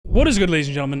What is good, ladies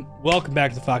and gentlemen? Welcome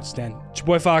back to the Fox Den. It's your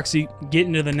boy Foxy,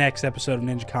 getting to the next episode of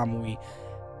Ninja Kamui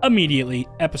immediately,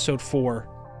 episode 4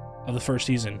 of the first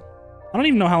season. I don't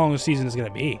even know how long the season is going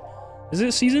to be. Is it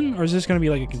a season, or is this going to be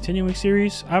like a continuing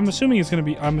series? I'm assuming it's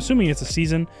a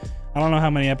season. I don't know how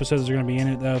many episodes are going to be in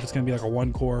it, though. If it's going to be like a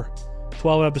 1-core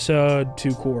 12 episode,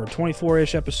 2-core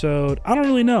 24-ish episode. I don't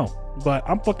really know, but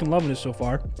I'm fucking loving it so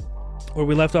far. Where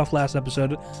we left off last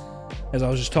episode, as I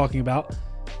was just talking about,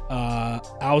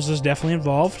 Auza's definitely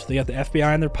involved. They got the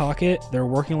FBI in their pocket. They're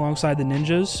working alongside the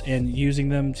ninjas and using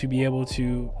them to be able to,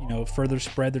 you know, further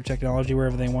spread their technology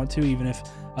wherever they want to, even if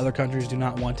other countries do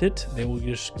not want it. They will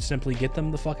just simply get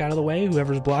them the fuck out of the way,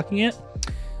 whoever's blocking it,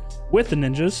 with the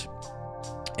ninjas.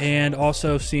 And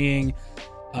also seeing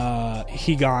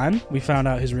Higan, we found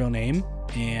out his real name,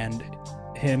 and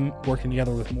him working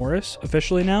together with Morris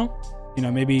officially now. You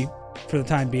know, maybe for the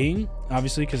time being,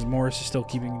 obviously, because Morris is still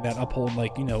keeping that uphold,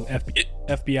 like, you know,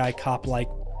 FBI cop-like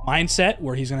mindset,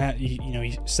 where he's gonna,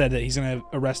 he said that he's gonna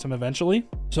arrest him eventually.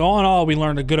 So all in all, we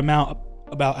learned a good amount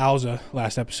about Auza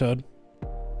last episode,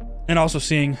 and also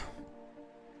seeing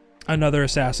another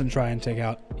assassin try and take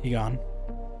out Higan,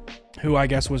 who I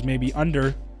guess was maybe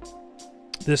under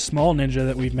this small ninja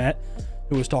that we've met,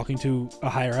 who was talking to a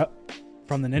higher up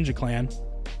from the ninja clan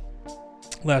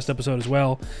last episode as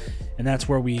well. And that's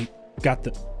where we got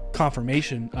the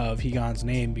confirmation of Higan's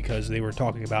name, because they were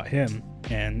talking about him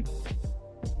and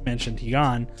mentioned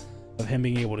Higan, of him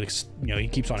being able to, you know, he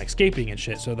keeps on escaping and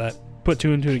shit. So that put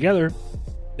 2 and 2 together,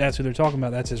 that's who they're talking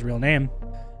about. That's his real name.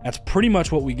 That's pretty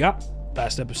much what we got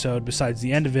last episode, besides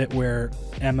the end of it where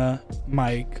Emma,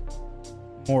 Mike,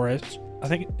 Morris, I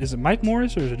think, is it Mike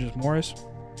Morris or is it just Morris?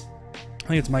 I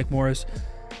think it's Mike Morris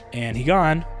and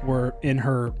Higan were in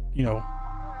her, you know,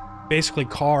 basically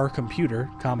car computer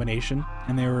combination,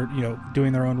 and they were, you know,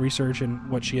 doing their own research and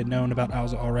what she had known about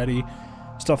Auza already,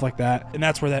 stuff like that. And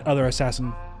that's where that other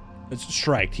assassin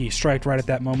striked. He striked right at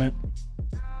that moment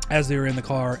as they were in the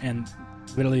car, and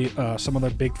literally some other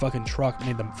big fucking truck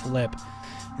made them flip.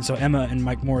 And so Emma and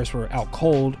Mike Morris were out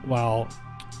cold while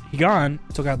Higan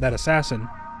took out that assassin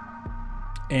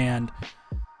and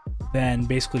then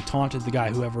basically taunted the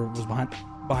guy, whoever was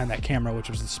behind that camera, which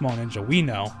was the small ninja we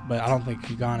know, but I don't think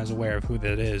Higan is aware of who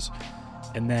that is.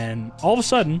 And then all of a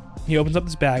sudden, he opens up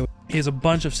this bag. He has a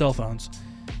bunch of cell phones,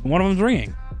 and one of them's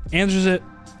ringing. Answers it,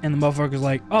 and the motherfucker's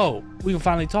like, "Oh, we can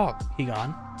finally talk,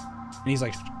 Higan." And he's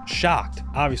like shocked,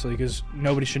 obviously, because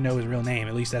nobody should know his real name.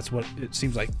 At least that's what it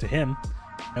seems like to him.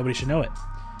 Nobody should know it.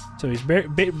 So he's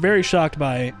very shocked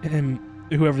by him,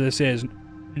 whoever this is,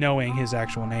 knowing his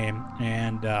actual name.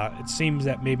 And it seems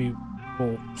that maybe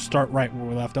we'll start right where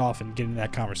we left off and get into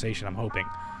that conversation, I'm hoping.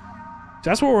 So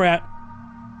that's where we're at.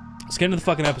 Let's get into the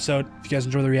fucking episode. If you guys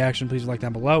enjoy the reaction, please like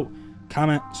down below,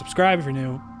 comment, subscribe if you're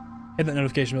new, hit that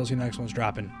notification bell so the next one's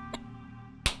dropping.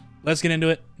 Let's get into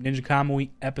it. Ninja Kamui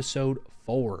episode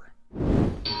 4.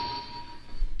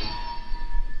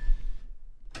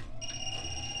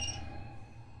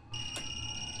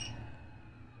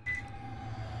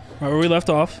 Right where we left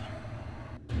off.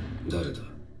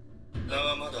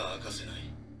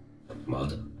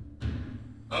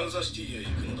 Auzaシティへ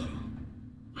行くのだろ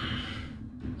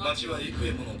う。町は幾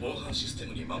重もの防犯システ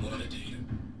ムに守られている。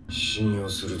信用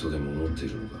するとでも思ってい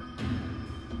るのか。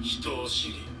人を知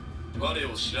り、我を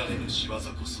知られぬ仕業こ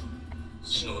そ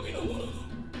忍びの者の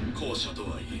後者と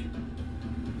はいえ。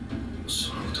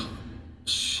その歌、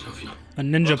忍びの。A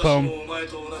ninja poem. 私もお前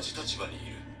と同じ立場にい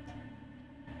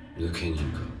る。抜け人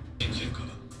か、信じるかは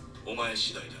お前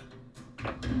次第だ。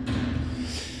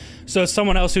So it's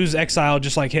someone else who's exiled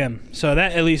just like him. So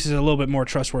that at least is a little bit more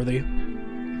trustworthy.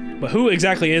 But who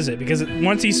exactly is it? Because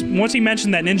once he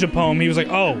mentioned that ninja poem, he was like,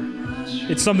 "Oh,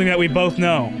 it's something that we both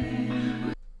know."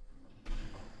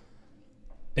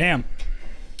 Damn.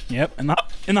 Yep.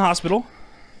 In the hospital.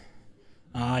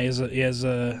 He has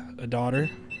a daughter.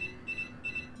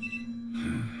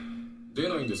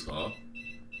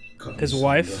 His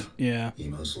wife. Yeah.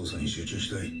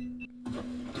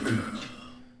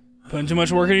 Putting too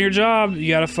much work into your job. You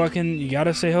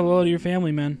gotta say hello to your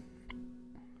family, man.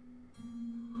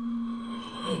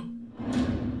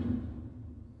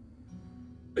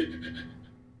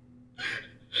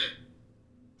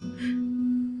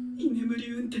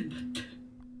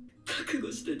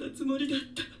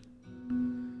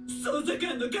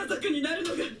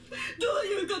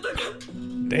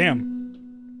 Damn.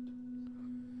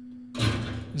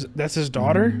 That's his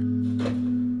daughter?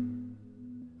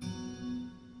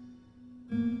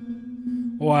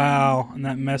 Wow, and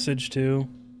that message too.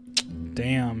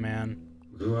 Damn, man.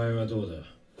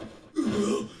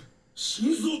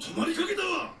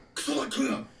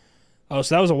 Oh,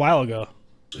 so that was a while ago.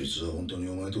 そいつは本当に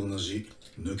お前と同じ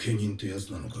抜け人ってやつ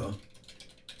なのか？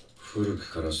古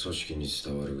くから組織に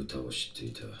伝わる歌を知って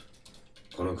いた。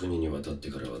この国に渡っ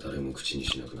てからは誰も口に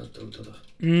しなくなった歌だ。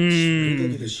それ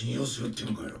だけで信用するって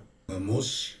のかよ。も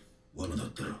し罠だっ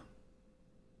たら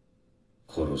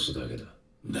殺すだけだ。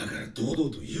だから堂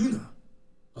々と言うな。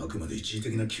あくまで一時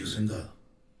的な休戦だ。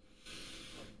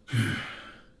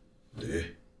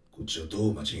で、こっちはど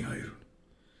う街に入る？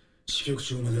支局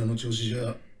長まであの調子じ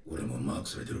ゃ俺もマーク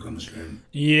されてるかもしれん。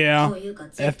Yeah,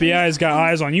 FBI's got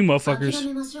eyes on you motherfuckers.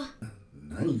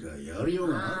 何かやるよう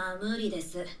な。ああ、無理で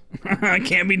す。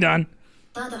Can't be done.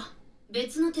 ただ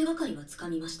別の手がかりはつか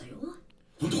みましたよ。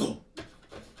本当か？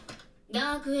ダ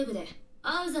ークウェブで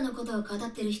アウザのことを語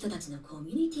ってる人たちのコ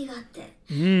ミュニティがあって、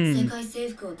世界征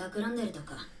服を企んでると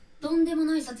か、とんでも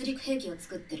ない殺戮兵器を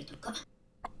作ってるとか、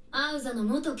アウザの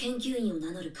元研究員を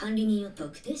名乗る管理人を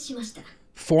特定しました。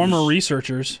Former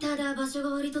researchers. ただ場所が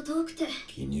割と遠くて。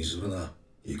気にするな。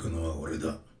行くのは俺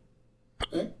だ。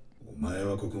え？お前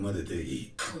はここまででい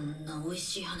い。こんな美味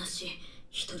しい話、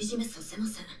独り占めさせま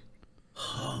せん。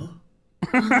は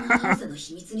あのアウザの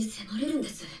秘密に迫れるんで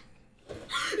す。う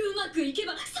まくいけ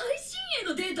ば最新鋭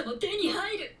のデータも手に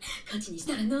入る。価値にし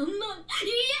たら何万、いい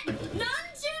え、何十万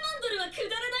ドルはくだ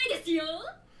らないですよ。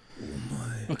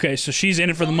Okay, so she's in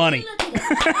it for the money.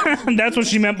 That's what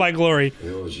she meant by glory.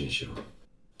 用心しろ。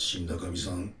死んだ神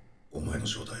さん、お前の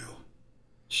正体を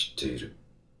知っている。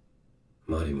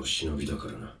マリも忍びだか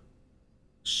らな。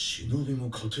忍びも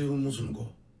家庭を持つのか？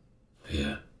い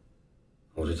や、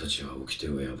俺たちは掟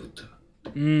を破った。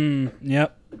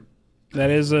Yep.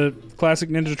 That is a classic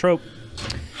ninja trope.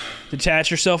 Detach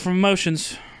yourself from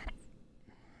emotions.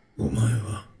 お前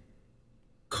は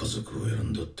家族を選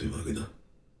んだってわけだ。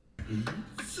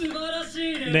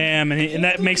Damn, and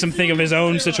that makes him think of his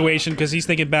own situation because he's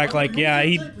thinking back like, yeah,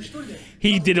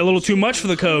 he did a little too much for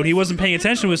the code. He wasn't paying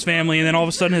attention to his family, and then all of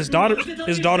a sudden his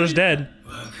daughter's dead.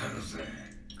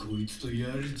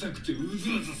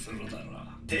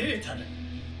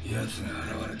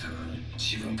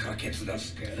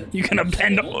 You gonna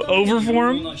bend over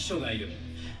for him?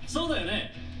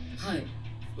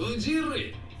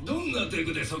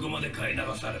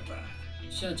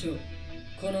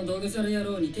 この土下座野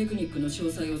郎にテクニックの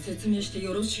詳細を説明して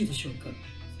よろしいでしょうか。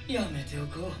やめてお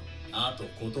こう。あと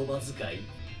言葉遣い。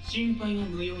心配は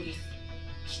無用です。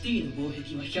シティの防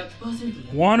壁は 100%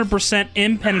 100%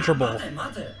 impenetrable. 待て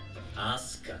待て。ア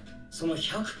スカ、その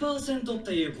 100% っ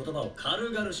ていう言葉を軽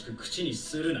々しく口に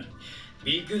するな。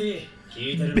ビッグ D、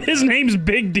聞いてるのか？ His name's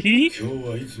Big D? 今日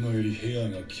はいつもより部屋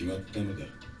が決まったのだ。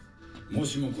も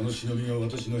しもこの忍びが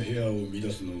私の部屋を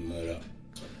乱すのなら。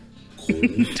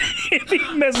If he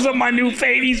messes up my new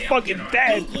fade, he's fucking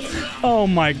dead. Oh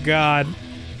my god.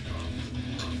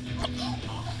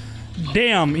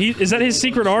 Damn, is that his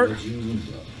secret art?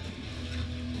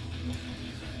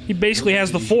 He basically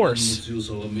has the Force.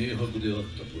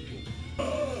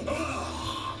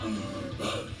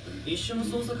 一緒の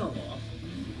捜査官は？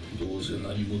どうせ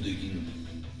何もできぬ。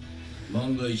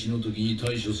万が一の時に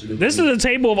対処すれば。 This is a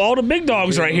table of all the big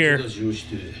dogs right here.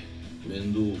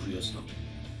 面倒を増やすな。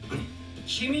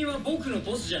君は僕の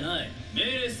ボスじゃない。命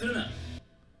令するな。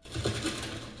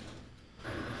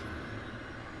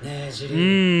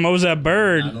What was that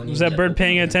bird? Was that bird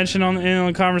paying attention in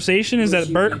the conversation? Is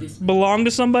that bird belong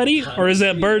to somebody? Or is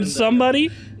that bird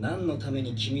somebody? 何のため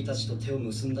に君たちと手を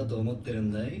結んだと思ってる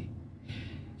んだい？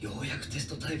ようやくテス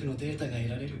トタイプのデータが得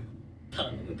られる。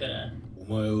頼むから。お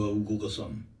前は動かさ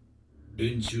ん。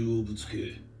連中をぶつ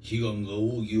け、悲願が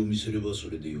奥義を見せればそ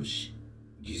れでよし。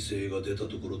犠牲が出た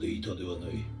ところでいたではな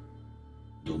い。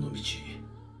どの道、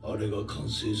あれが完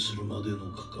成するまでの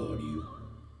関わりよ。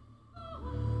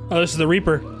Oh, this is the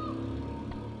Reaper.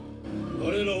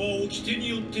 我らは掟に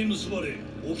よって結ばれ、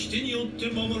掟によっ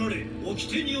て守られ、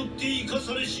掟によって生か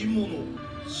されし者。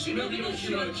忍びの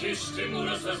火は決して漏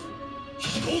らさず。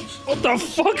What the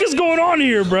fuck is going on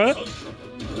here, bruh?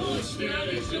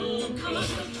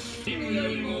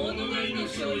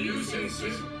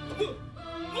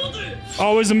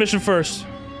 Always the mission first.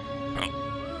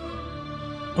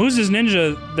 Who's this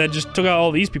ninja that just took out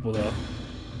all these people, though?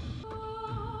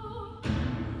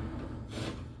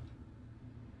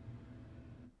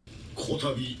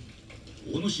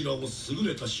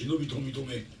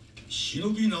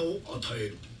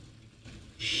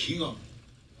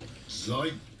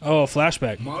 Oh, a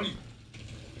flashback.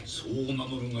 そう名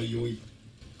乗るがよい。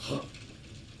は、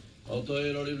与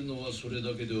えられるのはそれ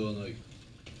だけではない。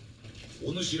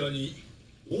お主らに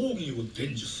奥義を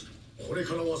伝授する。これ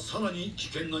からはさらに危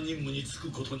険な任務に就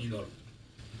くことになる。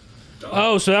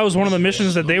Oh, so that was one of the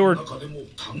missions that they were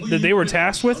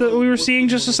tasked with that we were seeing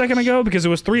just a second ago, because it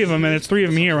was 3 of them, and it's 3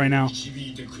 of them here right now.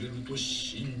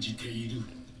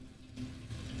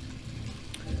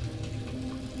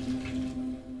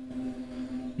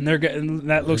 And they're getting,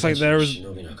 that looks like there was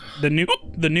the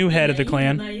new head of the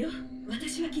clan.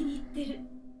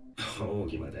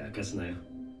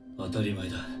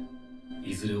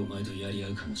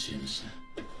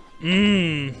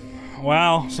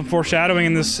 Wow, some foreshadowing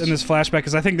in this flashback,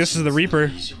 because I think this is the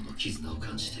Reaper.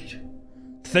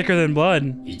 Thicker than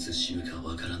blood.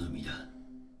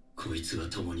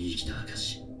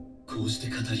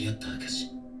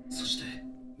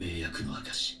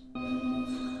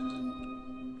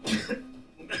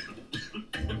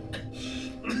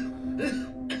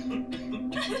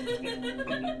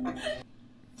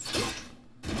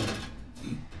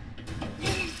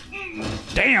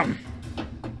 Damn!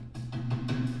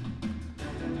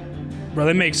 Bro,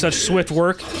 they make such swift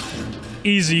work.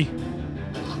 Easy.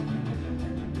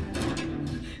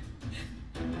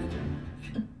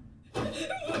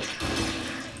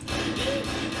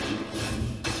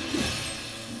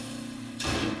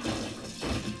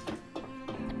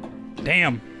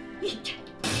 Damn.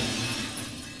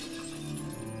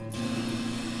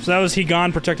 So that was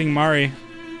Higan protecting Mari.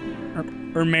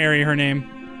 Or Mary, her name.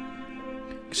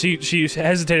 She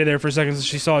hesitated there for a second since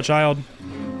she saw a child.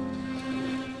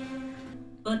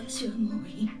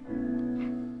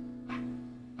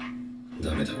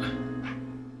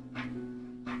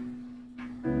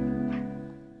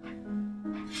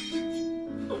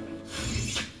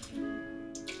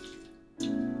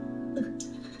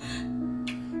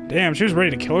 Damn, she was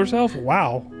ready to kill herself?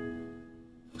 Wow.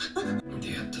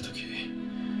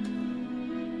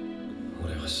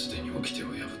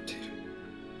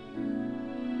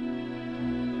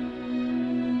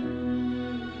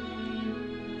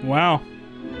 Wow.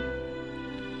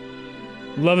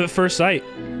 Love at first sight.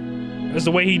 That's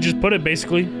the way he just put it,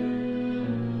 basically.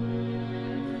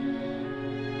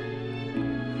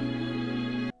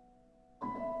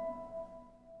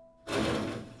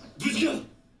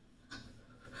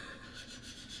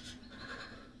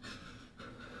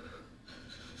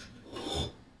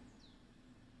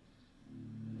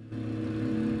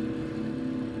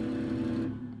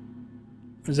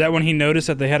 Is that when he noticed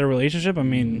that they had a relationship? I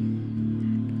mean...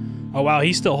 Oh wow,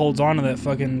 he still holds on to that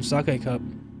fucking sake cup.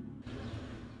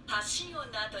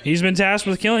 He's been tasked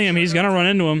with killing him. He's gonna run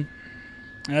into him.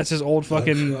 That's his old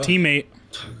fucking teammate.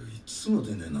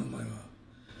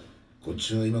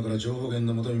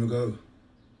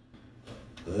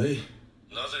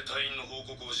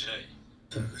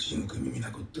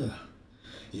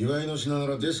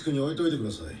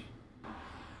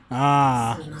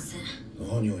 Ah.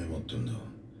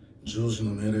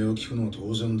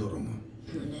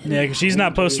 Yeah, because she's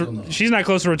not close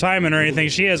to retirement or anything.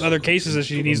 She has other cases that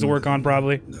she needs to work on,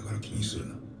 probably.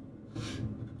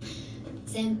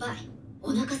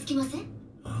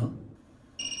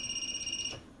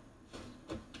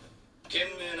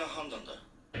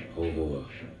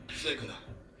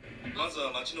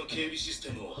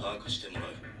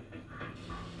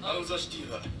 Auza City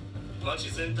は町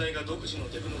全体が独自の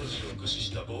テクノロジーを駆使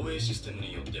した防衛システム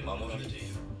によって守られている。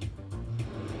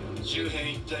周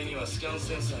辺一帯にはスキャン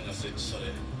センサーが設置され、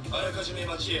あらかじめ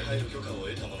町へ入る許可を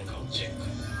得たものかをチェック。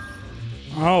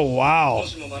Oh wow. も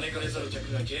しも招かれざる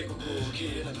客が警告を受け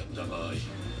入れなかった場合、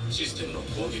システムの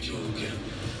攻撃を受ける。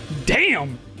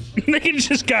Damn! They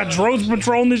just got drones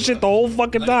patrolling this shit the whole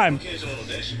fucking time.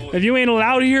 If you ain't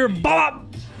allowed here,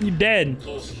 bop! You dead.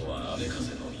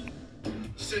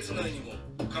 施設内にも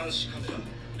監視カメラ、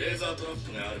レーザートラッ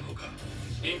プがあるほか、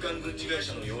民間軍事会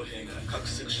社の傭兵が各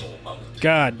セクションを守っている。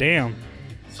God damn.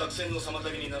 作戦の妨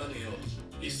げにならぬよう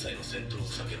一切の戦闘を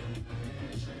避けろ。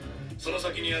その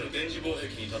先にある電磁防壁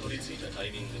にたどり着いたタ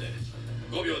イミングで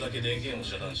5秒だけ電源を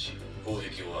遮断し攻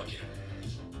撃を開ける。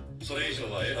それ以上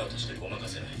はエラーとしてごまか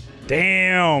せない。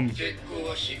Damn. 結構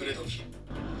は日暮れ時。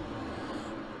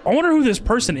I wonder who this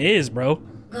person is, bro.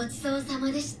 ごちそうさ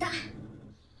までした。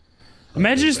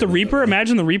Imagine it's the Reaper.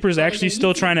 Imagine the Reaper's actually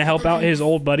still trying to help out his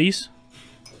old buddies.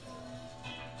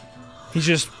 He's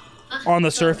just on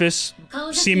the surface,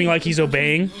 seeming like he's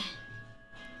obeying.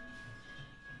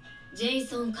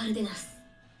 Jason Cardenas.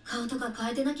 顔とか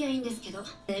変えてなきゃいいんですけど、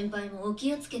先輩もお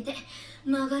気をつけて、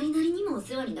曲がりなりにもお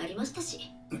世話になりましたし。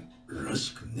ら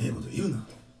しくねえこと言うな。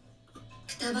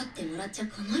くたばってもらっちゃ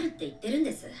困るって言ってるん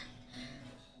です。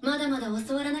まだまだ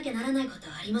教わらなきゃならないこと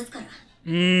ありますから。こ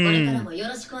れからもよ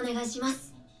ろしくお願いしま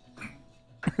す。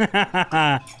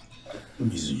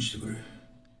水にしてくれ。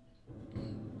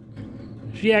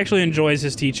She actually enjoys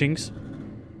his teachings.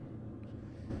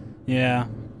 Yeah.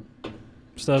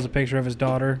 Still has a picture of his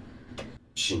daughter.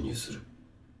 侵入する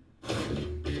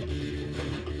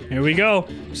Here we go.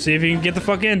 See if he can get the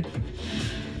fuck in.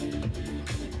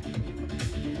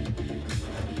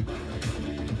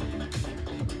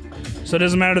 So it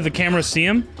doesn't matter if the cameras see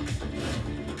him?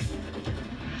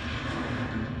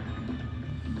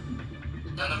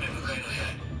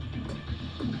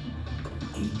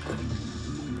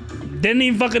 Didn't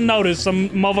even fucking notice. Some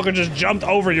motherfucker just jumped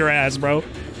over your ass, bro.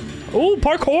 Ooh,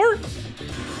 parkour?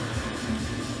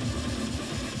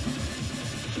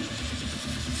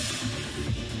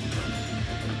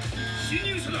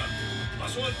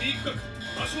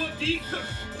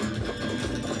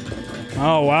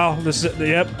 Oh, wow. This is,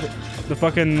 yep. The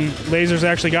fucking lasers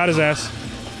actually got his ass.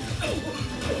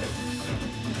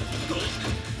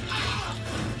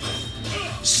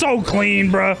 So clean,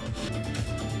 bro.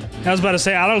 I was about to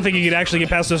say, I don't think you could actually get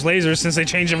past those lasers since they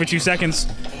change every 2 seconds.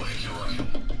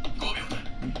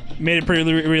 Made it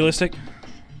pretty realistic.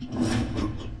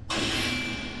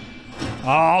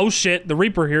 Oh, shit. The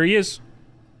Reaper, here he is.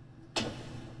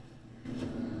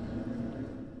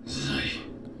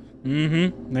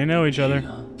 Mm-hmm. They know each other.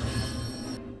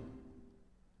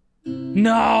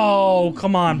 No!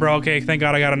 Come on, bro. Okay, thank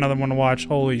God I got another one to watch.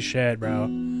 Holy shit, bro.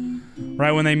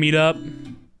 Right when they meet up.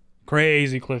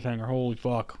 Crazy cliffhanger. Holy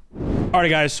fuck.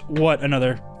 Alright, guys. What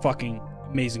another fucking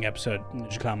amazing episode in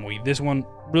Ninja Kamui. This one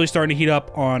really starting to heat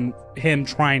up on him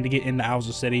trying to get into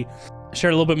Auza City.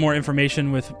 Shared a little bit more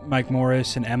information with Mike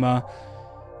Morris and Emma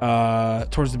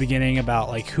towards the beginning about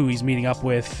like who he's meeting up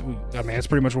with. I mean, that's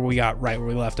pretty much where we got right where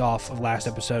we left off of last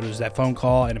episode, was that phone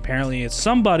call, and apparently it's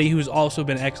somebody who's also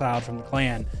been exiled from the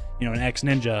clan, you know, an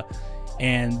ex-ninja,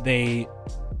 and they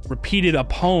repeated a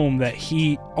poem that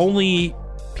he only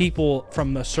people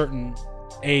from a certain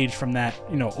age from that,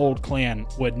 you know, old clan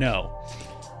would know.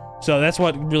 So that's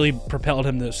what really propelled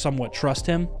him to somewhat trust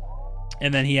him.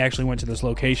 And then he actually went to this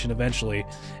location eventually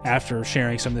after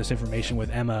sharing some of this information with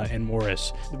Emma and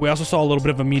Morris. We also saw a little bit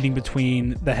of a meeting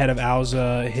between the head of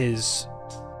Auza, his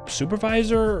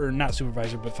supervisor, or not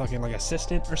supervisor, but fucking like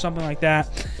assistant or something like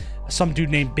that. Some dude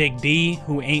named Big D,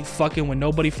 who ain't fucking with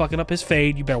nobody fucking up his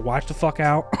fade. You better watch the fuck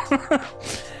out.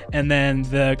 And then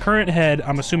the current head,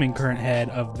 I'm assuming current head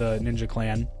of the ninja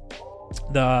clan,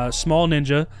 the small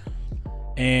ninja,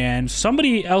 and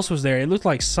somebody else was there. It looked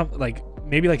like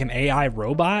maybe like an AI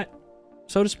robot,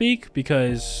 so to speak,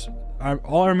 because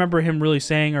all I remember him really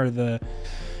saying, or the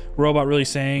robot really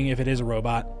saying, if it is a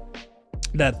robot,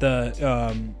 that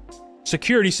the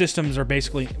security systems are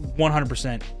basically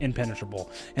 100%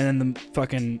 impenetrable. And then the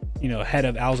fucking, you know, head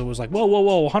of Auza was like, whoa, whoa,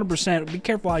 whoa, 100%, be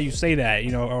careful how you say that,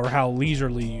 you know, or how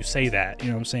leisurely you say that, you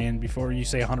know what I'm saying, before you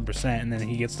say 100%, and then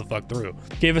he gets the fuck through.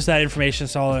 Gave us that information,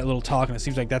 saw that little talk, and it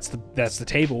seems like that's the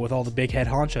table with all the big head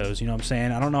honchos, you know what I'm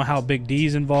saying. I don't know how Big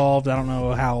D's involved, I don't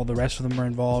know how the rest of them are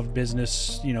involved,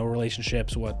 business, you know,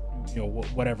 relationships,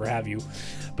 whatever have you,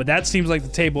 but that seems like the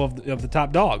table of the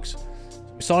top dogs.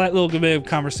 We saw that little bit of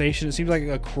conversation. It seems like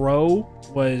a crow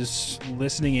was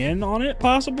listening in on it,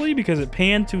 possibly, because it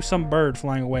panned to some bird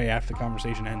flying away after the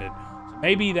conversation ended. So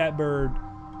maybe that bird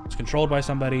was controlled by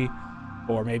somebody,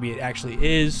 or maybe it actually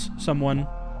is someone.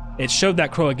 It showed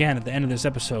that crow again at the end of this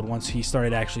episode once he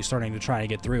started starting to try to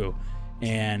get through.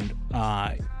 And,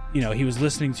 you know, he was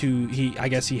listening to, I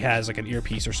guess he has like an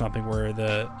earpiece or something where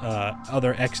the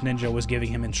other ex-ninja was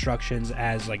giving him instructions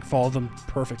as like, follow them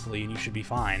perfectly and you should be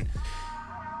fine.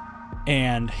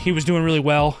 And he was doing really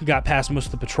well, got past most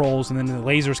of the patrols, and then the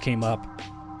lasers came up,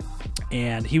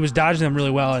 and he was dodging them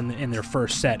really well in their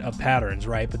first set of patterns,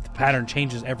 right? But the pattern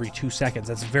changes every 2 seconds.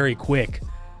 That's very quick.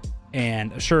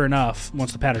 And sure enough,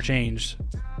 once the pattern changed,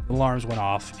 the alarms went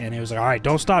off, and it was like, all right,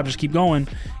 don't stop, just keep going.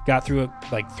 Got through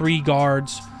like 3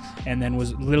 guards, and then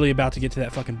was literally about to get to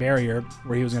that fucking barrier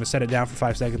where he was going to set it down for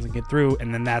 5 seconds and get through,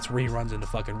 and then that's where he runs into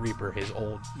fucking Reaper, his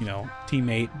old, you know,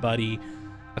 teammate, buddy,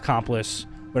 accomplice,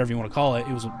 whatever you want to call it.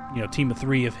 It was a, you know, team of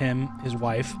 3 of him, his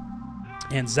wife,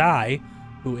 and Zai,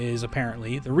 who is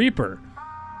apparently the Reaper.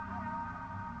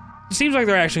 It seems like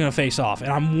they're actually going to face off, and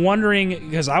I'm wondering,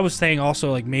 because I was saying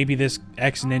also, like, maybe this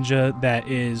ex-ninja that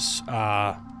is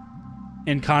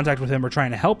in contact with him or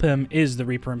trying to help him is the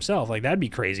Reaper himself. Like, that'd be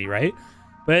crazy, right?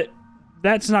 But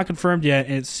that's not confirmed yet,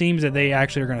 and it seems that they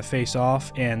actually are going to face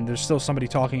off, and there's still somebody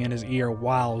talking in his ear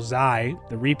while Zai,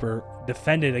 the Reaper,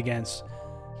 defended against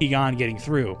Higan getting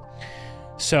through.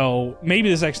 So maybe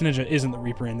this ex-ninja isn't the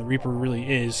Reaper, and the Reaper really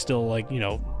is still, like, you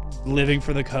know, living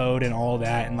for the code and all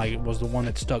that, and like was the one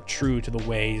that stuck true to the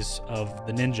ways of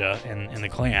the ninja and the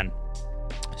clan.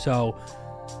 So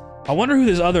I wonder who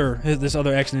this other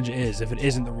ex-ninja is, if it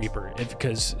isn't the Reaper.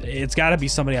 Because it's got to be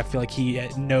somebody I feel like he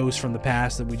knows from the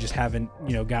past that we just haven't,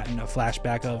 you know, gotten a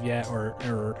flashback of yet,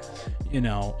 or you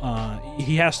know,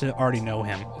 he has to already know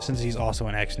him since he's also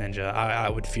an ex-ninja, I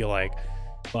would feel like.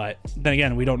 But then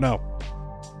again, we don't know.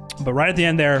 But right at the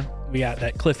end there, we got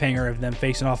that cliffhanger of them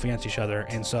facing off against each other.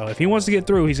 And so if he wants to get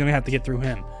through, he's going to have to get through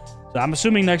him. So I'm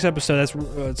assuming next episode,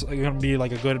 it's going to be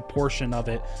like a good portion of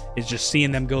it is just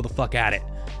seeing them go the fuck at it.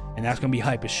 And that's going to be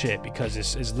hype as shit, because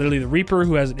it's literally the Reaper,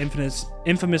 who has an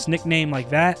infamous nickname like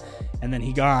that. And then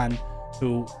Higan,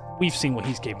 who we've seen what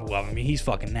he's capable of. I mean, he's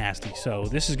fucking nasty. So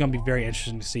this is going to be very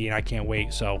interesting to see, and I can't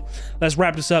wait. So let's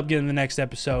wrap this up, get in the next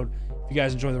episode. If you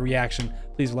guys enjoy the reaction,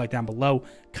 please like down below,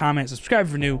 comment, subscribe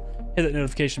if you're new, hit that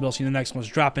notification bell so you know the next one's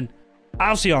dropping.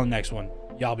 I'll see you on the next one.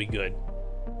 Y'all be good.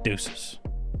 Deuces.